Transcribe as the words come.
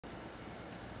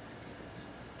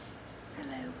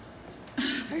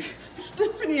Hello.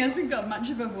 Stephanie hasn't got much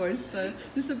of a voice, so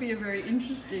this will be a very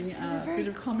interesting bit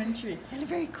of commentary. And a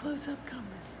very close-up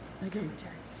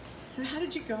commentary. So how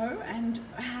did you go, and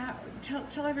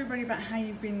tell everybody about how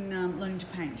you've been learning to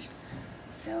paint.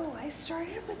 So I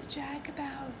started with Jack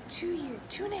about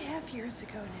 2.5 years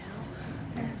ago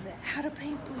now, and how to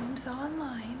paint blooms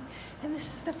online. And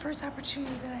this is the first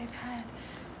opportunity that I've had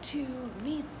to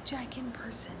meet Jack in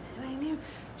person. And I knew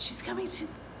she's coming to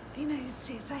the United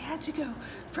States. I had to go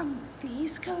from the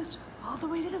East Coast all the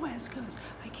way to the West Coast.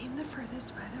 I came the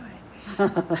furthest, by the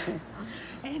way.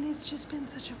 And it's just been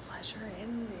such a pleasure.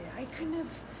 And I couldn't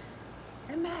have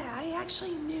imagined, I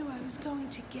actually knew I was going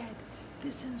to get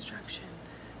this instruction.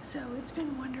 So it's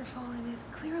been wonderful, and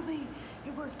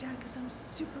it worked out because I'm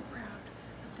super proud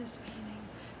of this painting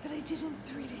that I did in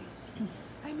 3 days.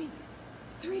 I mean,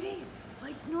 3 days.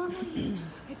 Like normally,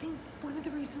 I think one of the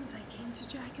reasons I came to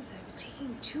Jack is I was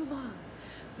taking too long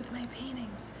with my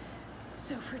paintings.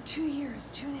 So for 2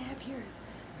 years, 2.5 years,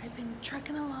 I've been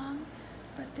trucking along,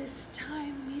 but this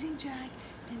time meeting Jack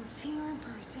and seeing her in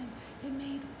person, it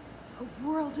made a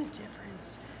world of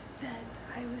difference that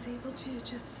I was able to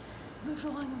just move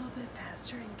along a little bit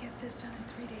faster and get this done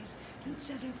in 3 days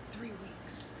instead of 3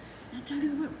 weeks. Now tell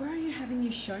me, where are you having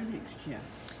your show next year?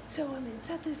 So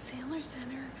it's at the Sandler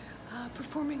Center,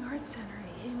 Performing Arts Center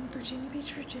in Virginia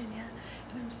Beach, Virginia,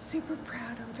 and I'm super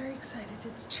proud. I'm very excited.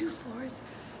 It's 2 floors.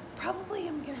 Probably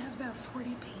I'm going to have about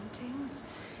 40 paintings,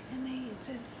 and it's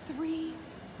a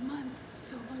 3-month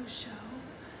solo show.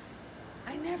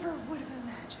 I never would have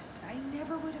imagined.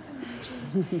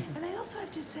 And I also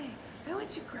have to say, I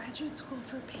went to graduate school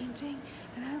for painting,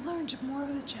 and I learned more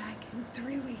with Jack in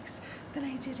 3 weeks than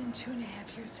I did in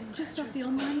 2.5 years in Just graduate off the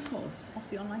school. online course? Off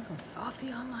the online course? Off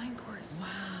the online course. Wow.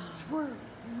 For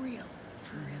real.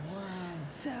 Wow.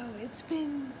 So it's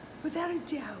been, without a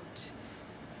doubt,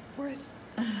 worth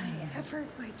my effort,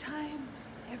 my time,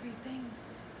 everything.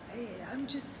 I'm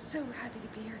just so happy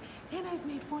to be here. And I've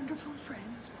made wonderful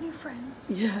friends, new friends.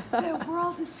 Yeah. That we're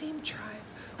all the same tribe.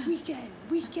 We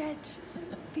get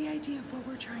the idea of what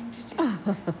we're trying to do.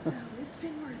 So it's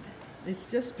been worth it. It's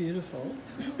just beautiful. I'm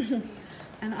thrilled to be here.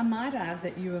 And I might add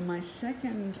that you are my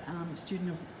second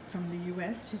student from the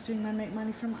US who's doing my Make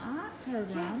Money from Art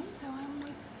program. Yes,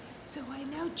 so I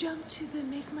now jump to the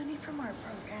Make Money from Art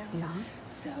program. Yeah.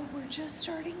 So we're just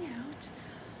starting out,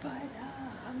 but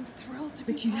I'm thrilled to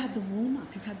be But you part had the of it.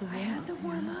 warm-up. You've had the warm-up. I had the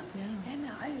warm-up, Yeah. and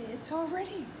it's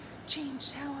already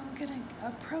changed how I'm going to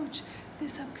approach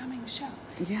this upcoming show.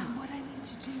 Yeah. And what I need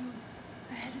to do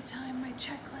ahead of time, my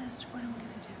checklist, what I'm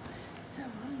going to do. So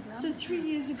I'm So 3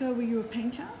 years ago, were you a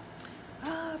painter?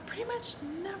 pretty much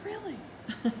not really.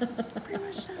 Pretty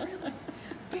much not really.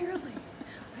 Barely.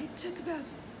 I took about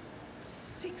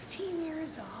 16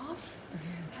 years off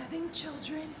having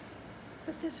children,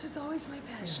 but this was always my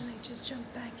passion. I just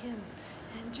jumped back in,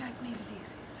 and Jack made it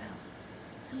easy.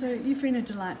 So you've been a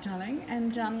delight, darling,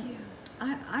 and Thank you.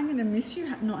 I'm going to miss you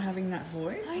not having that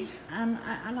voice.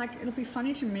 I like it'll be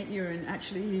funny to meet you and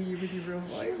actually hear you with your real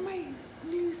voice. You're my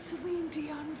new Celine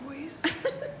Dion voice.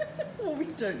 Well, we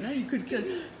don't know. You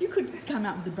could come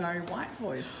out with the Barry White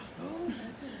voice. Oh,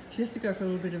 that's it. She has to go for a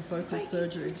little bit of vocal If I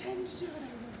surgery. could pretend to do it,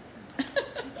 I would.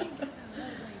 I can't get that low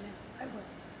right now. I would.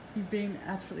 You've been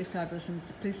absolutely fabulous, and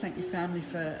please thank your family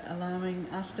for allowing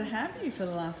us to have you for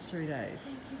the last 3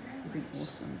 days. Thank you very much. You've been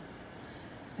awesome.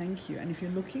 Thank you. And if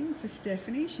you're looking for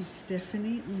Stephanie, she's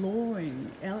Stephanie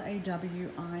Lawing, Lawing.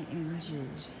 That's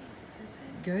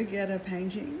it. Go get her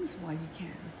paintings while you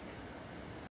can.